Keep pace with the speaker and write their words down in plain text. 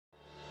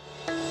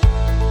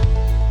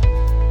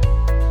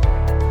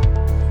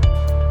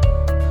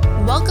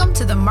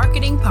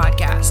Marketing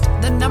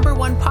Podcast, the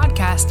 #1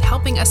 podcast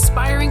helping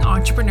aspiring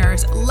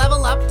entrepreneurs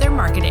level up their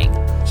marketing.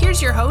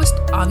 Here's your host,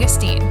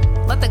 Augustine.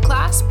 Let the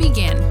class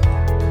begin.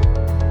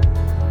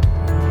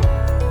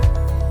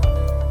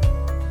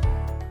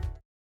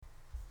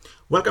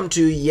 Welcome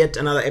to yet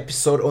another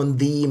episode on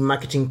the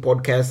Marketing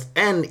Podcast,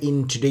 and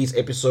in today's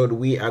episode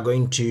we are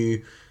going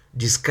to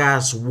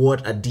discuss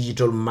what a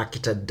digital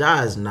marketer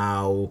does.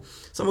 Now,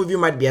 some of you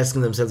might be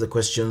asking themselves the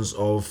questions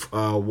of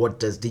what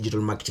does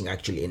digital marketing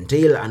actually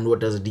entail and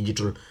what does a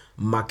digital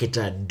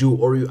marketer do,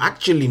 or you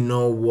actually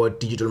know what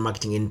digital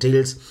marketing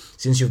entails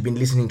since you've been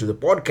listening to the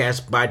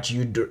podcast, but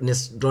you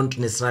don't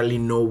necessarily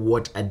know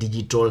what a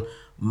digital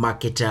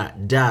marketer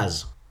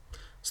does.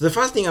 So the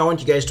first thing I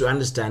want you guys to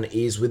understand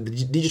is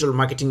with digital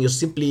marketing, you're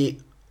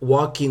simply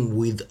working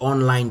with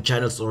online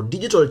channels or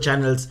digital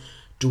channels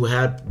to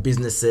help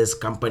businesses,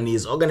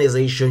 companies,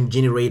 organizations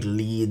generate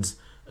leads,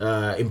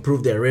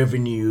 improve their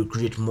revenue,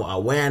 create more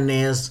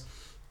awareness,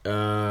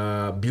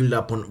 build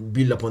upon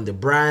the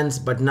brands.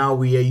 But now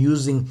we are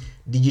using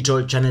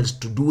digital channels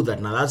to do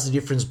that. Now that's the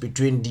difference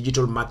between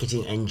digital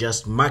marketing and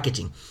just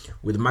marketing.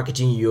 With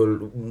marketing,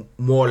 you're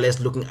more or less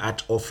looking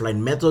at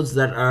offline methods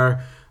that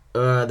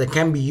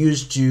can be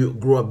used to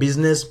grow a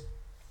business.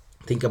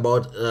 Think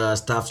about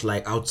stuff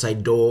like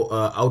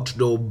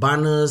outdoor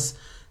banners.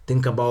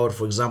 Think about,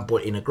 for example,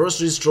 in a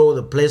grocery store,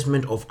 the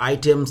placement of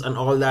items and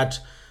all that.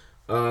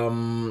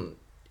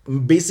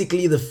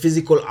 Basically, the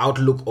physical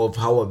outlook of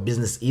how a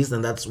business is,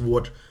 and that's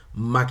what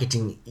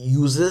marketing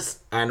uses.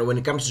 And when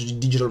it comes to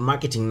digital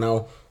marketing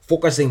now,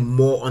 focusing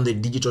more on the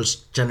digital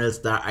channels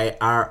that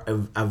are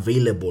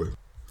available.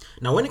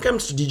 Now, when it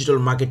comes to digital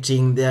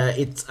marketing,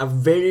 it's a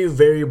very,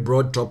 very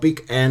broad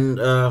topic, and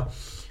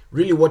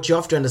really what you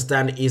have to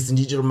understand is in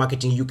digital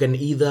marketing, you can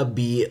either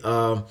be,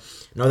 now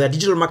there are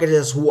digital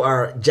marketers who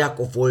are jack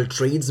of all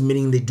trades,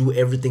 meaning they do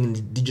everything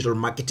in digital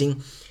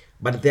marketing,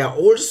 but there are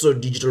also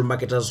digital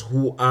marketers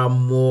who are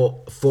more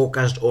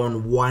focused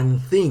on one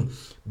thing,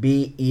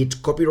 be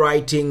it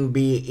copywriting,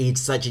 be it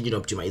search engine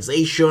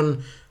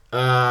optimization,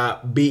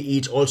 be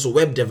it also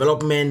web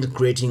development,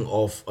 creating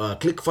of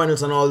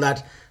ClickFunnels and all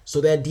that. So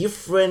there are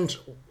different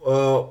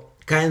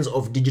kinds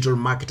of digital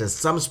marketers.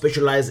 Some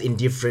specialize in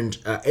different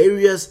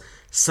areas.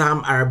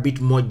 Some are a bit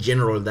more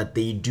general, that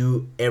they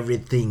do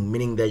everything,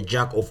 meaning they're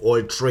jack of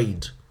all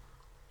trade.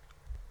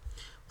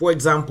 For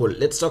example,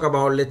 let's talk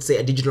about, let's say,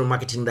 a digital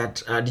marketer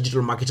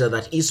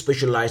that is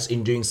specialized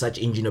in doing search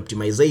engine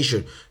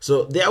optimization.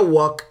 So their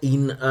work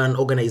in an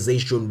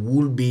organization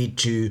will be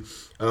to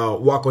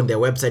work on their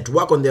website, to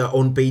work on their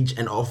own page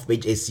and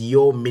off-page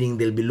SEO, meaning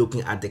they'll be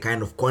looking at the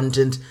kind of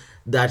content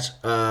that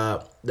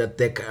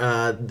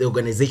the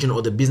organization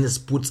or the business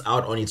puts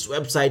out on its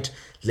website.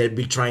 They'll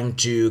be trying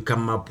to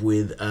come up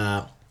with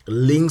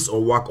links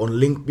or work on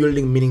link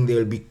building, meaning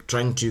they'll be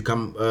trying to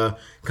come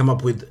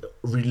up with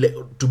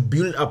to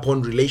build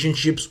upon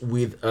relationships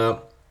with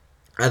other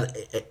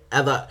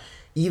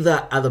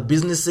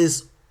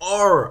businesses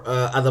or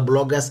other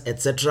bloggers,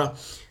 etc.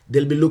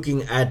 They'll be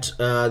looking at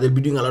they'll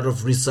be doing a lot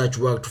of research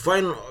work to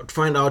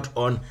find out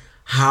on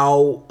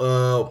how,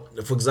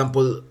 for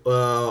example,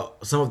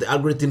 some of the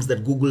algorithms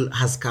that Google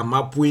has come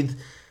up with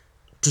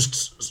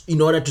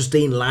in order to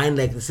stay in line,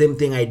 like the same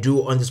thing I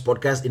do on this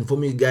podcast,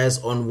 inform you guys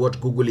on what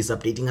Google is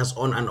updating us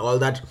on and all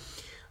that.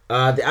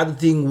 The other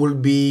thing will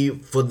be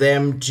for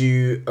them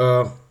to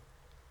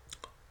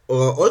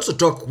also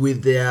talk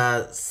with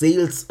their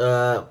sales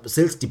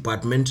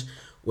department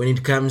when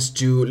it comes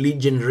to lead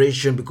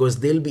generation, because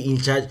they'll be in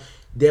charge.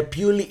 They're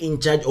purely in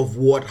charge of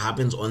what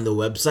happens on the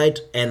website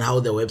and how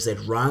the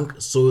website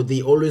ranks. So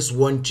they always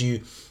want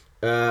to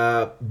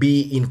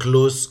be in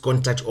close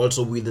contact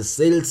also with the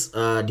sales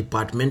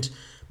department,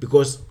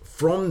 because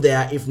from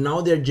there, if now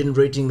they're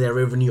generating their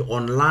revenue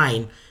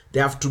online, they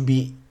have to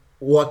be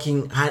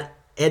working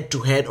head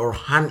to head or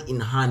hand in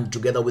hand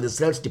together with the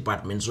sales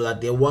department, so that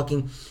they're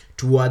working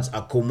towards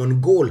a common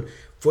goal.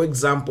 For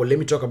example, let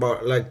me talk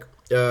about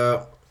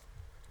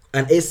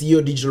an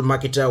SEO digital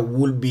marketer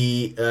will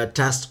be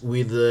tasked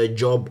with the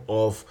job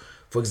of,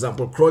 for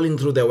example, crawling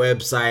through their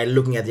website,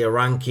 looking at their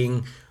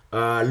ranking,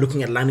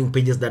 looking at landing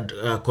pages that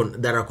are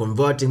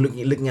converting,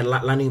 looking at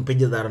landing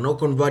pages that are not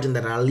converting,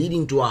 that are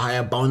leading to a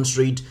higher bounce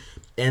rate,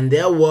 and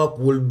their work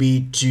will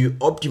be to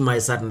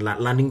optimize certain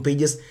landing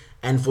pages.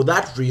 And for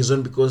that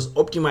reason, because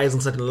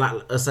optimizing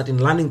certain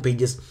landing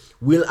pages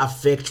will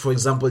affect, for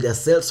example, their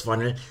sales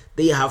funnel,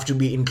 they have to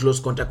be in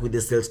close contact with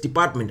the sales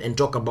department and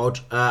talk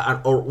about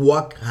or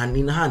work hand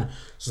in hand.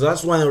 So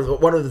that's one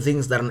of the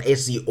things that an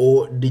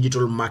SEO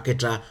digital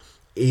marketer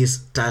is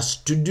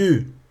tasked to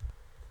do.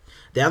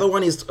 The other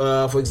one is,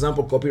 for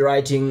example,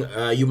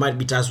 copywriting. You might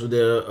be tasked with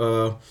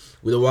the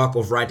work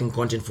of writing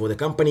content for the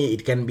company.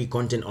 It can be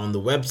content on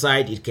the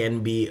website. It can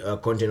be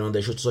content on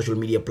the social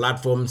media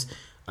platforms.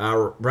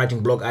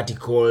 Writing blog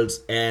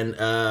articles and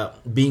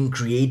being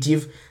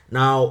creative.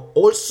 Now,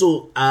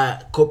 also a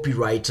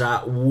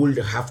copywriter would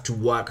have to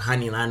work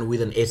hand in hand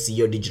with an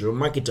SEO digital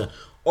marketer.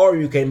 or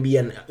you can be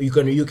you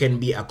can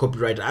be a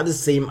copywriter at the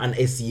same, an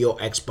SEO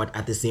expert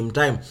at the same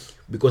time,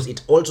 because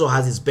it also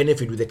has its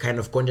benefit with the kind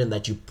of content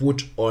that you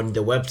put on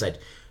the website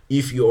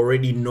if you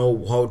already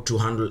know how to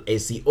handle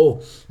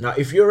SEO. Now,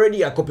 if you're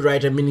already a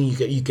copywriter, meaning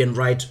you can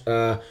write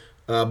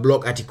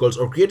blog articles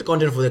or create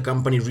content for the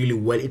company really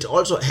well, it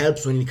also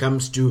helps when it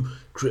comes to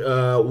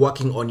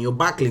working on your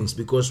backlinks,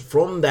 because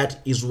from that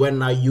is when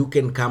now you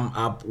can come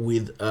up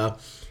with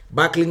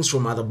backlinks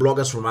from other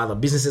bloggers, from other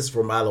businesses,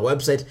 from other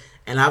websites,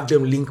 and have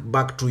them link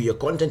back to your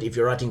content. If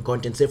you're writing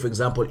content, say for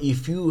example,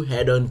 if you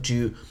head on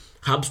to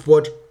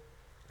HubSpot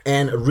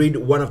and read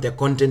one of their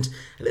content,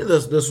 I think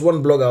there's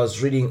one blog I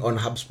was reading on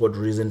HubSpot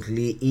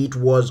recently. It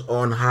was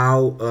on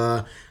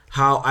how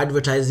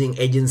advertising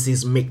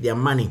agencies make their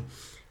money.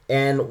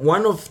 And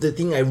one of the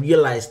thing I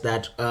realized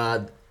that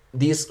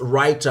this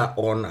writer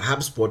on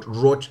HubSpot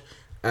wrote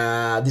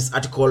this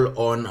article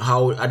on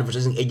how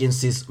advertising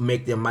agencies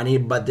make their money,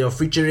 but they're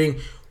featuring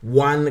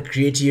one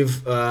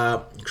creative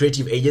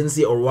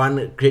agency or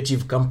one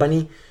creative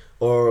company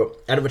or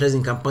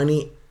advertising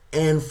company,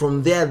 and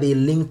from there they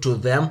linked to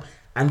them,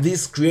 and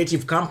this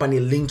creative company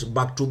linked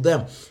back to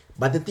them.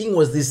 But the thing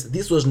was,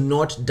 this was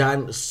not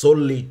done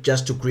solely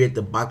just to create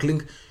the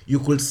backlink. You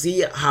could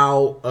see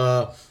how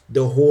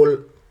the whole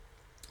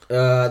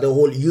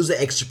user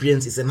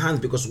experience is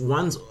enhanced, because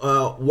once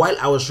while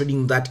I was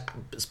reading that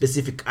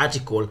specific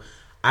article,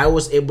 I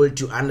was able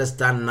to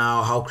understand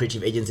now how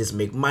creative agencies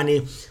make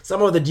money,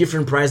 some of the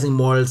different pricing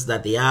models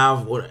that they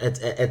have,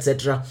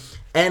 etc.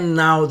 And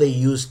now they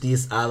use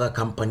this other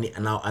company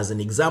now as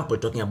an example,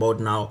 talking about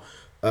now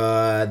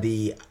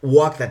the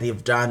work that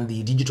they've done,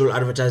 the digital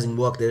advertising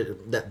work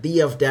that they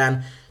have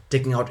done,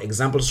 taking out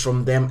examples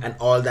from them and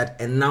all that,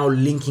 and now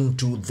linking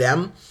to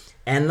them.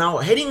 And now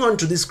heading on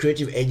to this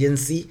creative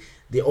agency,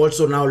 they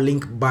also now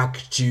link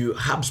back to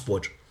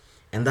HubSpot.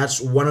 And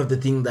that's one of the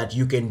things that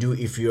you can do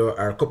if you're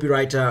a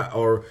copywriter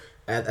or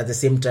at the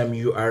same time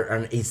you are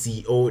an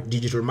SEO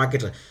digital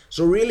marketer.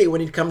 So really,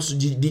 when it comes to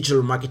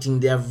digital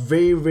marketing, there are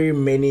very, very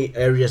many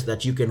areas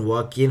that you can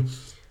work in.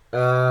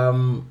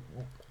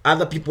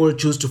 Other people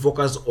choose to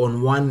focus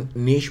on one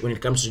niche when it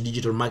comes to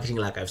digital marketing,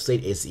 like I've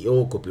said,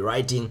 SEO,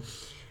 copywriting,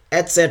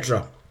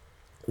 etc.,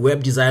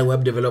 web design,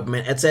 web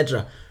development,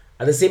 etc.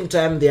 At the same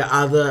time, there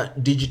are other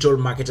digital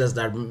marketers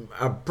that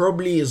are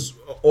probably is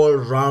all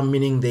round,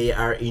 meaning they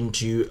are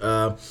into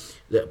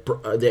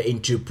they're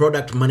into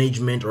product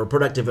management or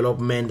product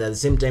development. At the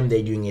same time,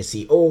 they're doing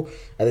SEO.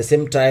 At the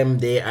same time,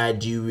 they are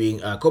doing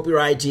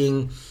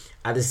copywriting.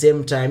 At the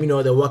same time,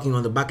 they're working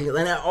on the backlink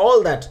and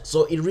all that.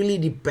 So it really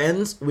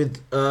depends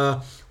with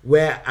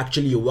where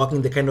actually you're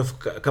working, the kind of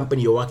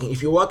company you're working.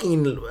 If you're working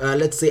in,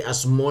 let's say, a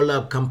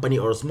smaller company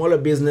or a smaller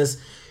business,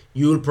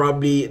 they'll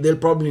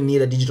probably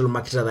need a digital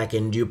marketer that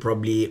can do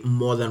probably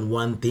more than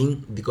one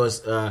thing,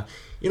 because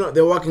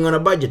they're working on a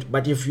budget.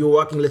 But if you're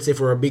working, let's say,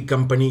 for a big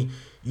company,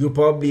 they'll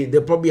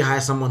probably hire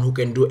someone who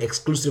can do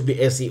exclusively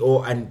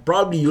SEO, and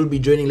probably you'll be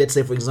joining, let's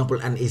say, for example,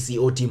 an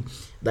SEO team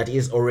that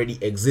is already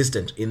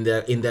existent in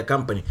their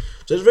company.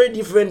 So it's very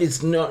different.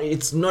 It's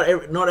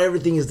not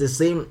everything is the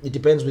same. It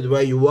depends with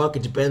where you work.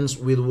 It depends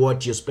with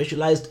what you're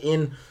specialized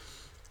in.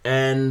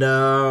 And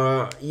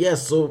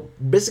so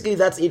basically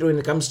that's it when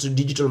it comes to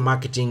digital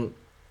marketing.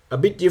 A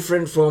bit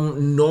different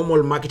from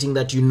normal marketing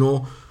that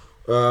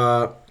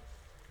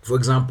for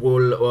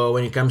example,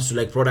 when it comes to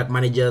like product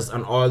managers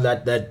and all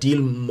that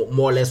deal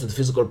more or less with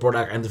physical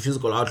product and the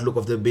physical outlook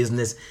of the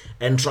business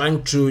and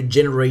trying to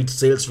generate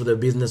sales for the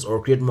business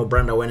or create more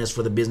brand awareness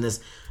for the business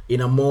in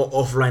a more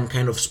offline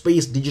kind of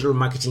space. Digital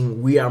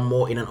marketing, we are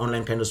more in an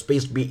online kind of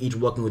space, be it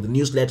working with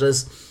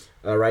newsletters,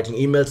 writing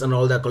emails and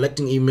all that,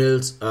 collecting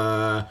emails,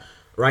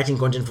 writing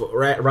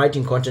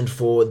content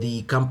for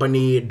the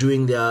company,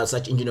 doing their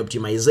search engine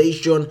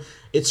optimization.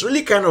 It's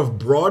really kind of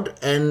broad,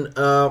 and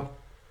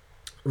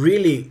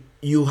really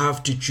you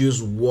have to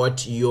choose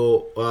what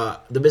your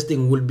the best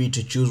thing would be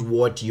to choose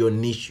what your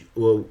niche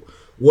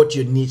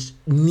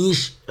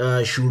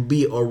should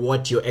be, or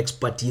what your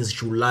expertise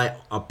should lie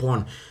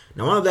upon.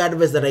 Now, one of the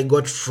advice that I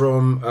got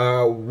from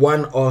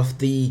one of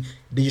the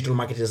digital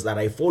marketers that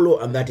I follow,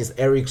 and that is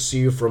Eric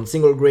Sue from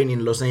Single Grain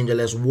in Los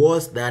Angeles,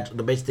 was that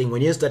the best thing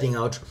when you're starting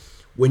out,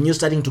 when you're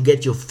starting to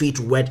get your feet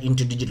wet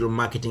into digital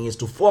marketing, is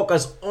to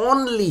focus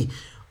only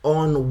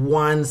on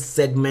one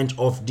segment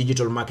of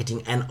digital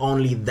marketing and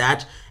only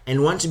that.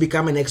 And once you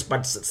become an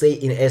expert, say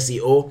in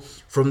SEO,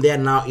 from there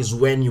now is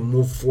when you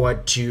move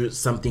forward to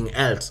something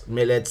else.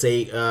 Let's say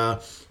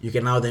you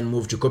can now then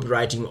move to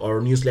copywriting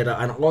or newsletter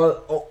and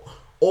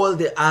all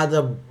the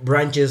other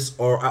branches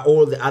or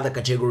all the other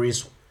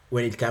categories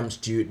when it comes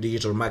to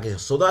digital marketing.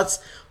 So that's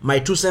my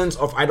 2 cents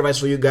of advice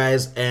for you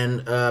guys,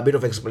 and a bit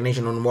of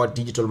explanation on what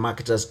digital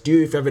marketers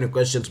do. If you have any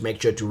questions,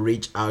 make sure to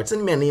reach out.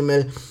 Send me an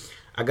email,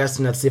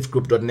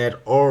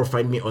 augustine@safegroup.net, or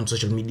find me on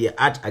social media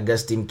at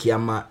Augustine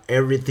Kiama.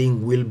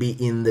 Everything will be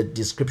in the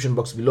description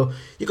box below.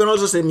 You can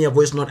also send me a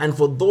voice note. And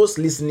for those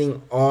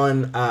listening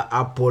on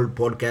Apple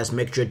Podcast,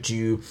 make sure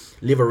to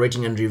leave a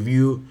rating and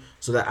review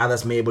so that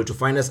others may be able to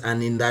find us,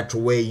 and in that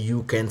way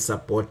you can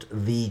support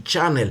the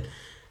channel.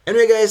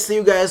 Anyway, guys, see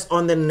you guys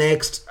on the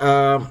next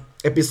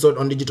episode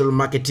on digital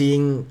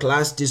marketing.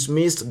 Class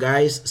dismissed.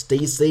 Guys,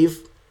 stay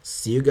safe.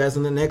 See you guys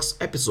in the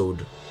next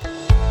episode.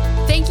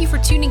 Thank you for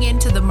tuning in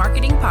to the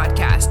Marketing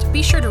Podcast.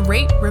 Be sure to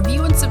rate,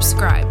 review, and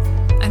subscribe.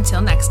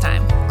 Until next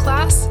time,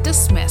 class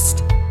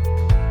dismissed.